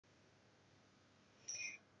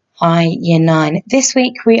Year 9. This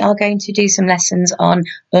week we are going to do some lessons on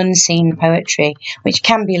unseen poetry, which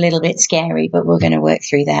can be a little bit scary, but we're going to work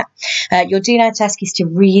through that. Your Do Now task is to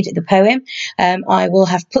read the poem. I will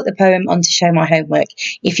have put the poem on to show my homework.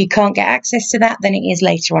 If you can't get access to that, then it is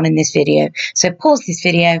later on in this video. So pause this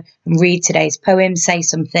video and read today's poem, say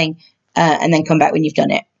something, and then come back when you've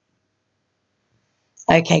done it.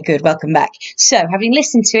 Okay, good. Welcome back. So, having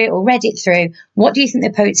listened to it or read it through, what do you think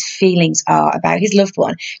the poet's feelings are about his loved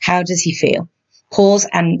one? How does he feel? Pause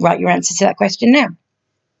and write your answer to that question now.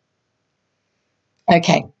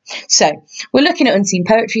 Okay, so we're looking at unseen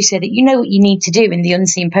poetry so that you know what you need to do in the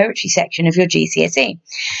unseen poetry section of your GCSE.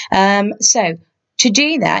 So, to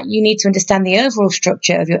do that, you need to understand the overall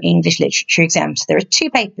structure of your English literature exam. So there are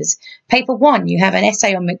two papers. Paper 1, you have an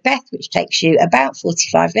essay on Macbeth, which takes you about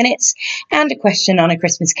 45 minutes, and a question on A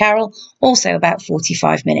Christmas Carol, also about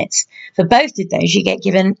 45 minutes. For both of those, you get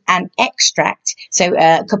given an extract, so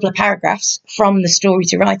a couple of paragraphs from the story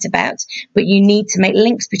to write about, but you need to make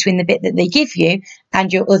links between the bit that they give you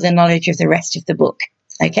and your other knowledge of the rest of the book.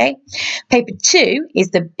 Okay, paper 2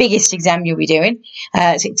 is the biggest exam you'll be doing,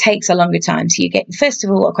 so it takes a longer time. So you get, first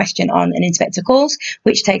of all, a question on An Inspector Calls,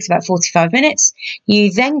 which takes about 45 minutes.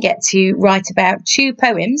 You then get to write about 2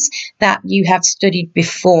 poems that you have studied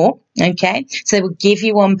before. Okay, so they will give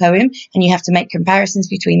you one poem and you have to make comparisons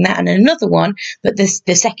between that and another one, but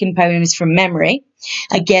the second poem is from memory.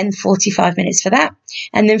 Again, 45 minutes for that.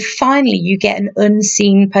 And then finally, you get an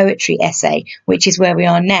unseen poetry essay, which is where we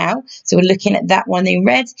are now. So we're looking at that one in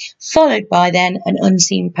red, followed by then an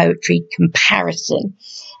unseen poetry comparison.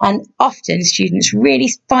 And often students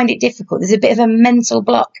really find it difficult. There's a bit of a mental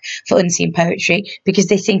block for unseen poetry because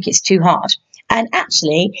they think it's too hard. And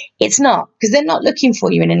actually, it's not, because they're not looking for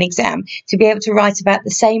you in an exam to be able to write about the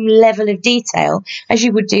same level of detail as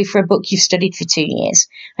you would do for a book you've studied for 2 years.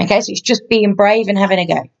 Okay, so it's just being brave and having a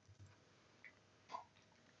go.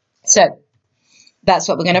 So that's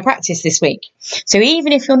what we're going to practice this week. So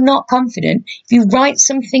even if you're not confident, if you write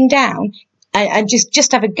something down and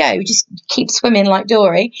just have a go, just keep swimming like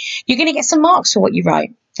Dory, you're going to get some marks for what you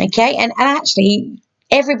write. Okay, and actually,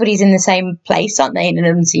 everybody's in the same place, aren't they, in an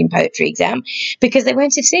unseen poetry exam, because they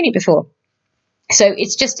won't have seen it before. So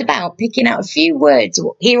it's just about picking out a few words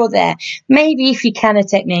here or there, maybe if you can a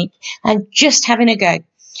technique, and just having a go.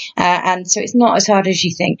 And so it's not as hard as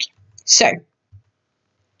you think. So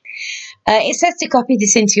it says to copy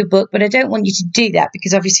this into your book, but I don't want you to do that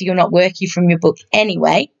because obviously you're not working from your book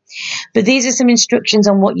anyway. But these are some instructions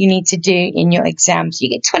on what you need to do in your exam. So you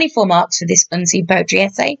get 24 marks for this unseen poetry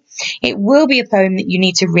essay. It will be a poem that you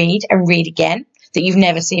need to read and read again that you've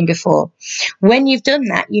never seen before. When you've done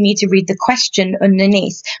that, you need to read the question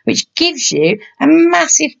underneath, which gives you a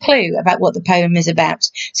massive clue about what the poem is about.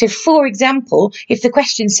 So, for example, if the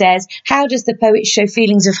question says, how does the poet show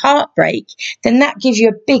feelings of heartbreak? Then that gives you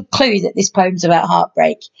a big clue that this poem's about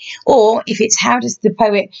heartbreak. Or if it's, how does the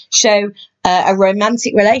poet show a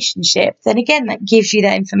romantic relationship, then again, that gives you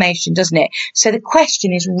that information, doesn't it? So the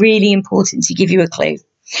question is really important to give you a clue.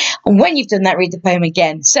 And when you've done that, read the poem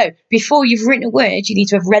again. So before you've written a word, you need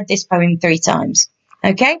to have read this poem 3 times.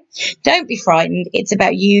 Okay? Don't be frightened. It's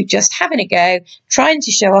about you just having a go, trying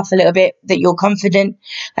to show off a little bit that you're confident,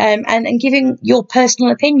 and giving your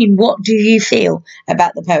personal opinion. What do you feel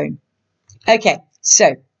about the poem? Okay,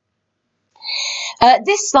 so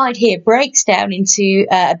this slide here breaks down into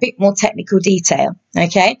a bit more technical detail.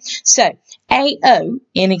 Okay, so AO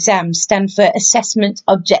in exams stand for assessment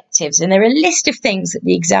objectives, and they're a list of things that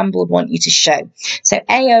the exam board want you to show. So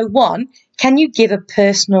AO1, can you give a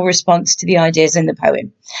personal response to the ideas in the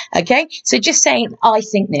poem? Okay, so just saying, I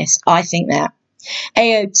think this, I think that.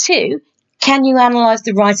 AO2, can you analyse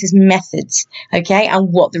the writer's methods, okay,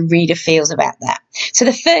 and what the reader feels about that? So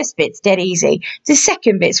the first bit's dead easy. The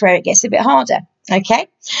second bit's where it gets a bit harder, okay?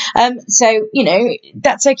 So, you know,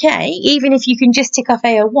 that's okay. Even if you can just tick off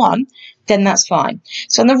AO1, then that's fine.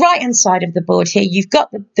 So on the right-hand side of the board here, you've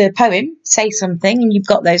got the poem, Say Something, and you've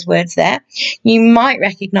got those words there. You might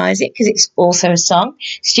recognise it because it's also a song.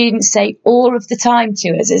 Students say all of the time to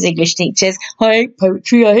us as English teachers, I hate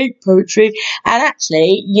poetry, I hate poetry. And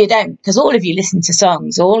actually, you don't, because all of you listen to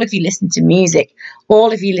songs, all of you listen to music,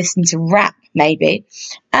 all of you listen to rap, maybe.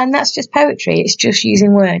 And that's just poetry. It's just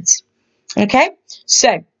using words. Okay?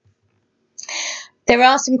 So there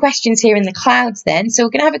are some questions here in the clouds then. So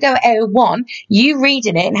we're going to have a go at AO1, you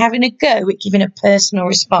reading it and having a go at giving a personal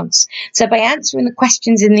response. So by answering the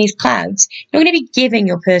questions in these clouds, you're going to be giving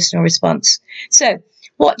your personal response. So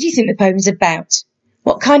what do you think the poem is about?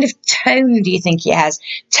 What kind of tone do you think it has?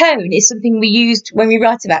 Tone is something we use when we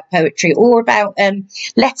write about poetry, or about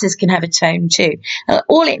letters can have a tone too.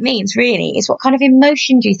 All it means really is what kind of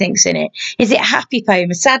emotion do you think's in it? Is it a happy poem,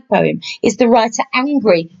 a sad poem? Is the writer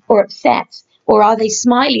angry or upset? Or are they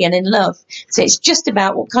smiley and in love? So it's just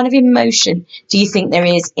about what kind of emotion do you think there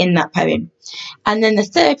is in that poem. And then the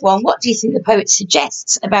third one, what do you think the poet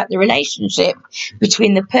suggests about the relationship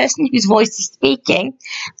between the person whose voice is speaking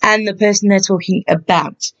and the person they're talking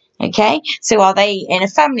about? Okay, so are they in a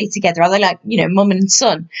family together? Are they like, mum and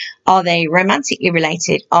son? Are they romantically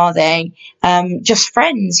related? Are they just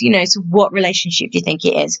friends? So what relationship do you think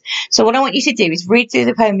it is? So what I want you to do is read through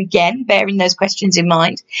the poem again, bearing those questions in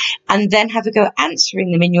mind, and then have a go at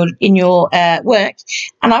answering them in your work.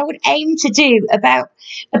 And I would aim to do about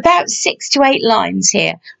 6 to 8 lines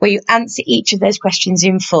here where you answer each of those questions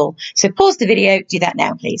in full. So pause the video, do that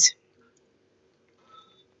now, please.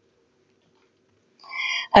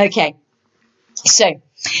 Okay, so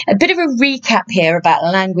a bit of a recap here about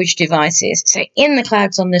language devices. So in the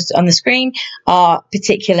clouds on the screen are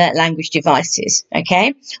particular language devices,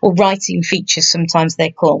 okay, or writing features sometimes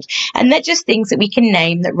they're called. And they're just things that we can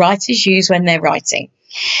name that writers use when they're writing.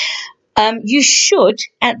 You should,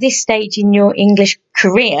 at this stage in your English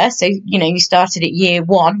career, so, you started at year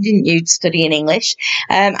 1, didn't you, studying English?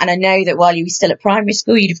 And I know that while you were still at primary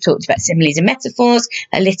school, you'd have talked about similes and metaphors,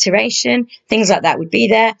 alliteration, things like that would be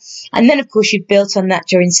there. And then, of course, you've built on that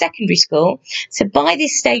during secondary school. So by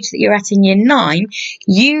this stage that you're at in year 9,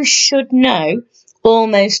 you should know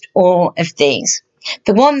almost all of these.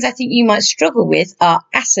 The ones I think you might struggle with are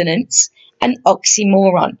assonance and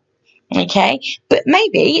oxymoron. Okay, but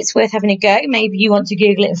maybe it's worth having a go. Maybe you want to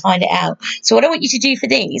Google it and find it out. So what I want you to do for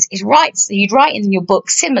these is you'd write in your book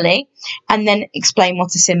simile and then explain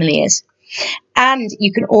what a simile is. And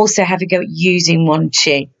you can also have a go at using one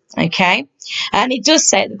too. Okay, and it does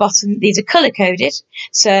say at the bottom these are color coded.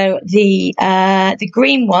 So the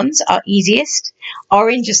green ones are easiest,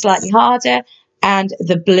 orange are slightly harder, and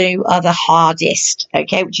the blue are the hardest.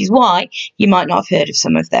 Okay, which is why you might not have heard of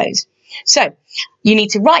some of those. So you need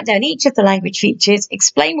to write down each of the language features,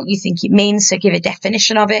 explain what you think it means, so give a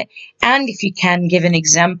definition of it, and if you can, give an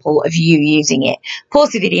example of you using it.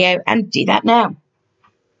 Pause the video and do that now.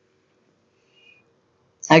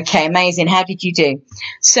 Okay, amazing. How did you do?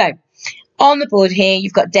 So on the board here,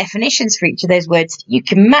 you've got definitions for each of those words that you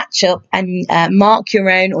can match up and mark your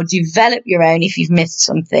own or develop your own if you've missed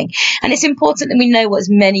something. And it's important that we know what as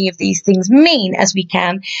many of these things mean as we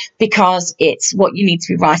can, because it's what you need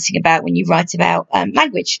to be writing about when you write about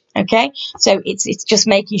language. Okay, so it's just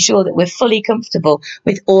making sure that we're fully comfortable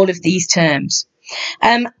with all of these terms.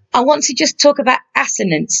 I want to just talk about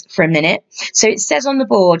assonance for a minute. So it says on the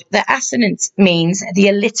board that assonance means the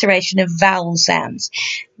alliteration of vowel sounds.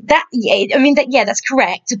 That's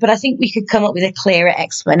correct, but I think we could come up with a clearer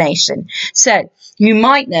explanation. So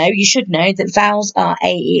you should know that vowels are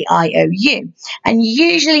A, E, I, O, U. And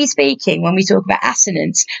usually speaking, when we talk about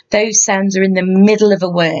assonance, those sounds are in the middle of a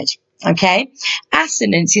word. Okay,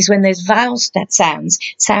 assonance is when those vowel sounds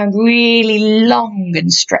sound really long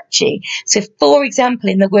and stretchy. So, for example,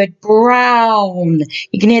 in the word brown,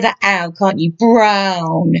 you can hear that ow, can't you?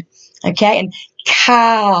 Brown. Okay, and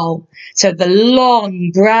cow. So the long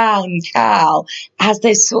brown cow has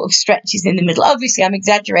those sort of stretches in the middle. Obviously, I'm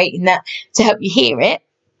exaggerating that to help you hear it,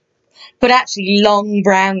 but actually, long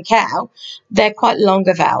brown cow, they're quite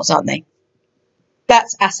longer vowels, aren't they?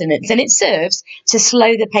 That's assonance, and it serves to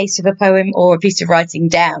slow the pace of a poem or a piece of writing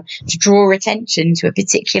down, to draw attention to a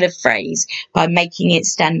particular phrase by making it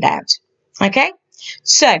stand out. Okay,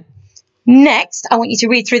 so next I want you to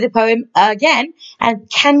read through the poem again, and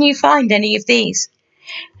can you find any of these?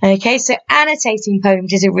 Okay, so annotating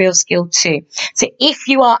poems is a real skill too. So if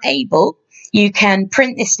you are able, you can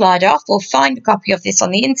print this slide off or find a copy of this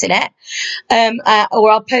on the internet,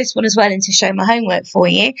 or I'll post one as well and to show my homework for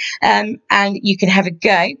you, and you can have a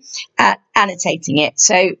go at annotating it.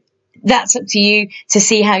 So that's up to you to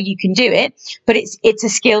see how you can do it, but it's a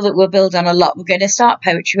skill that we'll build on a lot. We're going to start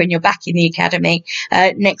poetry when you're back in the academy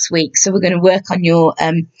next week, so we're going to work on your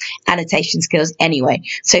annotation skills anyway.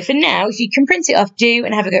 So for now, if you can print it off, do,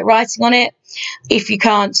 and have a go at writing on it. If you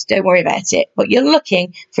can't, don't worry about it, but you're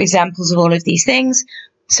looking for examples of all of these things.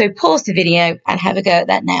 So pause the video and have a go at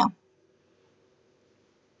that now.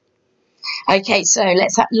 Okay, so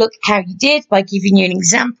let's look how you did by giving you an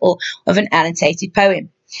example of an annotated poem.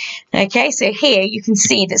 Okay, so here you can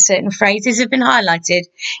see that certain phrases have been highlighted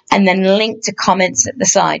and then linked to comments at the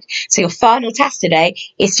side. So your final task today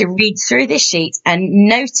is to read through this sheet and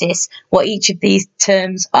notice what each of these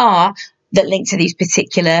terms are that link to these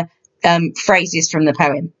particular phrases from the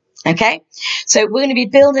poem. Okay, so we're going to be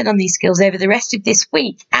building on these skills over the rest of this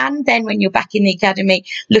week, and then when you're back in the academy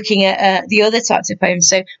looking at the other types of poems.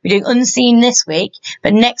 So we're doing unseen this week,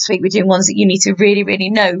 but next week we're doing ones that you need to really,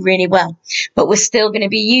 really know really well. But we're still going to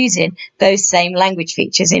be using those same language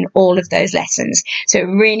features in all of those lessons. So it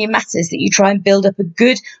really matters that you try and build up a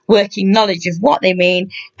good working knowledge of what they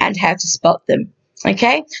mean and how to spot them.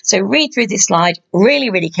 Okay, so read through this slide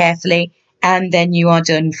really, really carefully, and then you are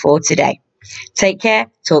done for today. Take care.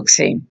 Talk soon.